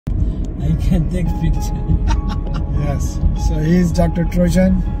he can take picture. Yes. So he's Dr.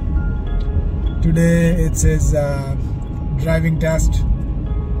 Trojan. Today it's his driving test.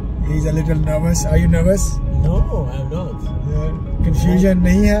 He's a little nervous. Are you nervous? No, I'm not. Yeah. Confusion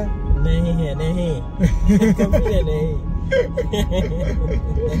नहीं है? नहीं है, नहीं. Confusion नहीं.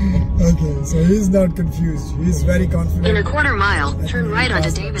 Okay, so he's not confused. He's very confident. In a quarter mile, turn right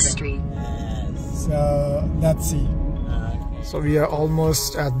onto Davis Street. So let's see. So we are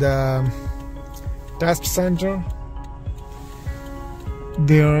almost at the test center.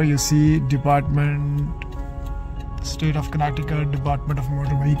 There you see State of Connecticut Department of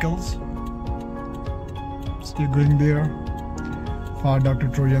Motor Vehicles. So you're going there for Dr.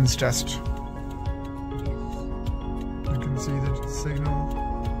 Trojan's test. You can see the signal,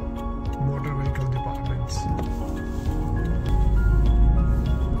 motor vehicle departments.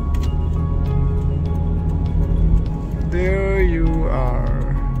 There you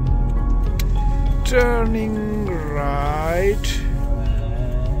are, turning right,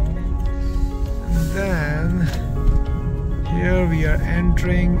 and then here we are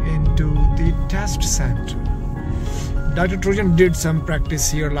entering into the test center. Dr. Trojan did some practice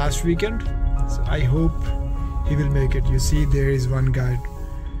here last weekend, so I hope he will make it. You see there is one guy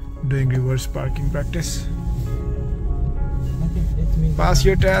doing reverse parking practice. Pass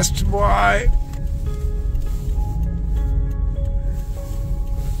your test, boy.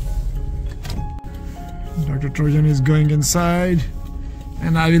 Dr. Trojan is going inside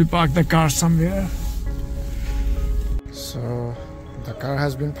and I will park the car somewhere. So the car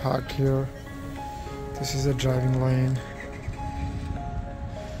has been parked here. This is a driving lane.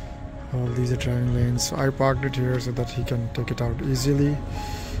 All these are driving lanes. So I parked it here so that he can take it out easily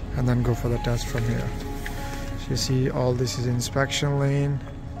and then go for the test from here. So you see all this is inspection lane,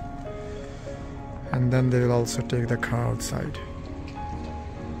 and then they will also take the car outside.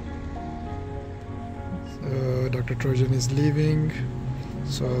 So Dr. Trojan is leaving.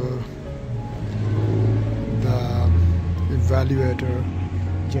 So the evaluator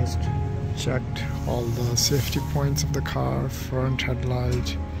just checked all the safety points of the car: front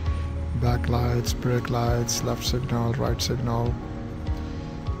headlight, back lights, brake lights, left signal, right signal,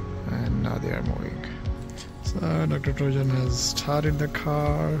 and now they are moving. So Dr. Trojan has started the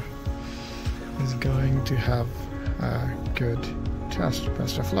car. He's going to have a good test.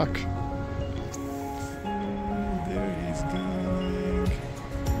 Best of luck. There he's going.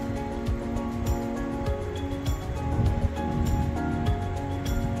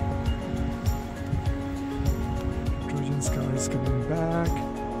 Trojan's car is coming back.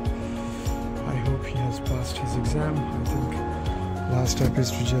 I hope he has passed his exam. I think last step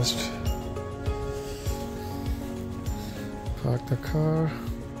is to just park the car.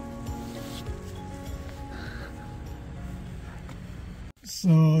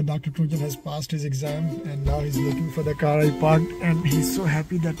 So Dr. Trojan has passed his exam and now he's looking for the car I parked, and he's so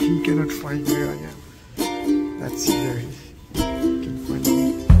happy that he cannot find where I am. Let's see where he can find me.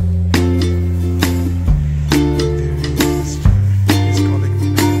 There he is. He's calling me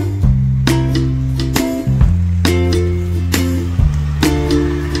now.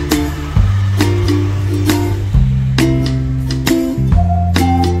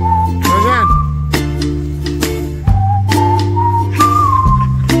 Trojan!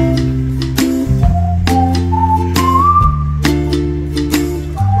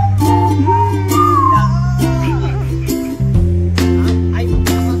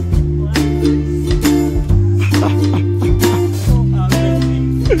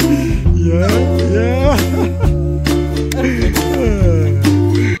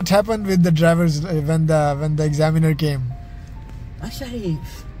 What happened with the drivers when the examiner came? Actually,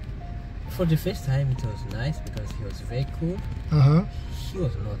 for the first time it was nice because he was very cool. He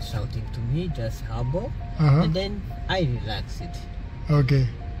was not shouting to me, just humble. And then I relaxed it. Okay.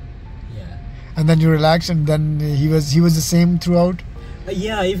 Yeah. And then you relaxed, and then he was the same throughout?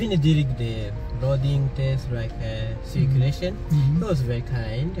 Yeah, even during the loading test, like circulation, he was very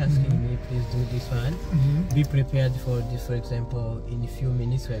kind, asking me, please do this one. Be prepared for this. For example, in a few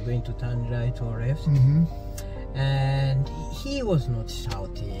minutes we are going to turn right or left. And he was not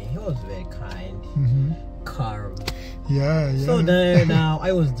shouting. He was very kind, calm. Yeah. So now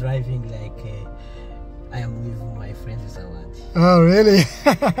I was driving like I am with my friends a lot. Oh, really?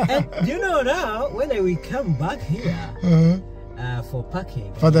 And you know, now when we come back here for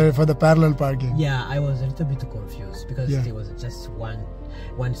parking, for the parallel parking. Yeah, I was a little bit confused because there was just one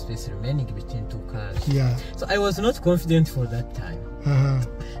space remaining between two cars. Yeah. So I was not confident for that time.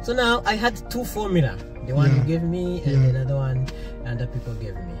 So now I had two formula. The one you gave me and another one other people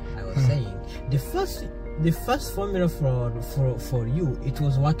gave me. I was saying the the first formula for you, it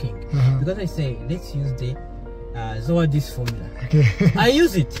was working because I say let's use the Zoadis formula. Okay. I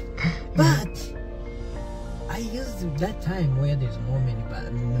use it, but I used that time where there's no many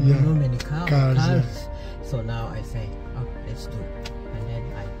cars. So now I say, oh, let's do it, and then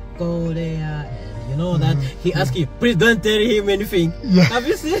I go there, and you know that he asks you, please don't tell him anything. Yeah. Have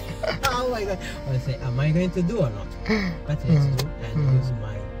you seen? Oh my God! I say, am I going to do or not? But let's do and use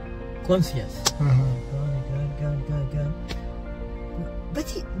my conscience. God. But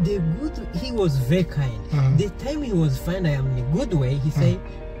he was very kind. The time he was fine, I am in a good way. He say,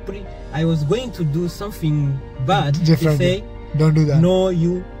 I was going to do something bad. Different. He say, don't do that. No,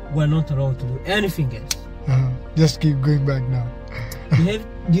 you were not allowed to do anything else. Just keep going back now.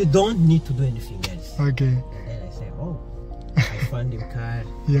 You don't need to do anything else. Okay. And then I say, oh, I found your car.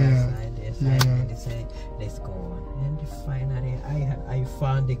 And they say, let's go on. And finally, I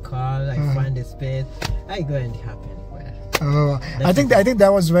found the car. I found the space. I go and happen. I think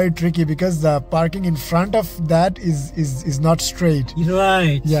that was very tricky because the parking in front of that is not straight.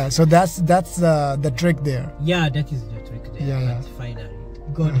 Right. Yeah. So that's the trick there. Yeah, that is the trick there. Yeah. But finally,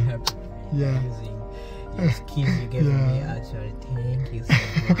 God helped me. Using your skills you gave me. Actually, thank you so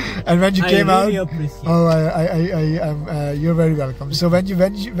much. And when you came really out, appreciate you're very welcome. So when you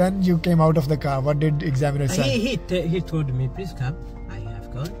came out of the car, what did examiner say? He told me, please come. I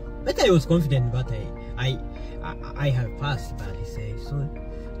have gone, but I was confident. But I have passed. But he said, so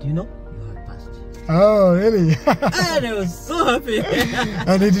do you know you have passed? Oh, really? And I was so happy.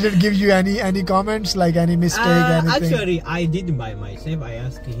 And he didn't give you any comments, like any mistake, anything? Actually, I did by myself. I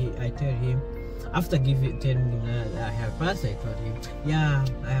tell him, after telling him that I have passed, I told him, yeah,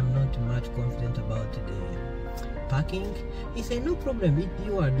 I am not much confident about the parking. He said, no problem,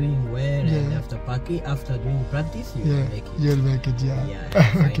 you are doing well, and after doing practice, you will make it. You'll make it,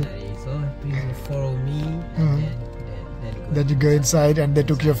 Finally. So please follow me, and then you go inside, and they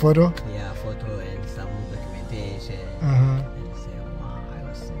took your photo? Yeah, photo and some documentation. And say, wow, I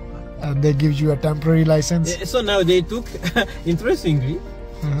was so happy. And they give you a temporary license? So now they took, interestingly,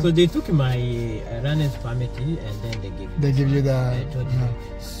 so they took my runner's permit, and then they give you the... I told him,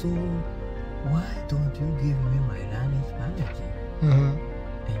 so why don't you give me my runner's permit? And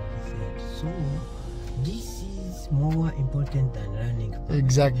he said, so this is more important than running permit.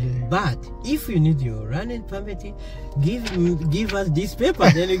 Exactly. But if you need your running permit, give us this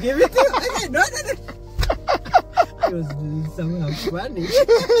paper, then you give it to you. I said, no. I was doing something funny.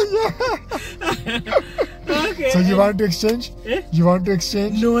 Okay. So you want to exchange? You want to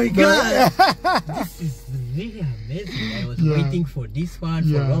exchange? No, my God. This is really amazing. I was waiting for this one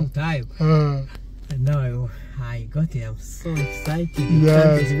for a long time. And now I got it. I'm so excited.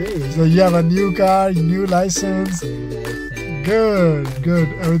 Yes. So you have a new car, new license. Good.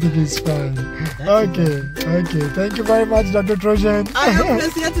 Everything is fine. Okay. Thank you very much, Dr. Trojan. I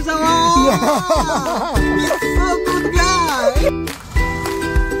appreciate you so much. You're so good guy.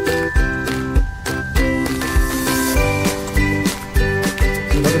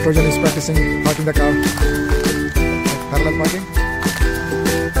 Dr. Trojan is practicing parking the car. Parallel parking.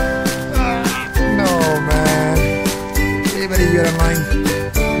 No, man. Hey, buddy, you're online.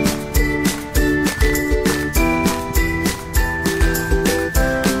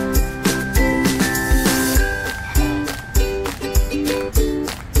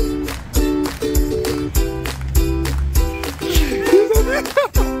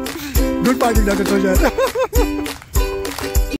 Good parking, Dr. Trojan.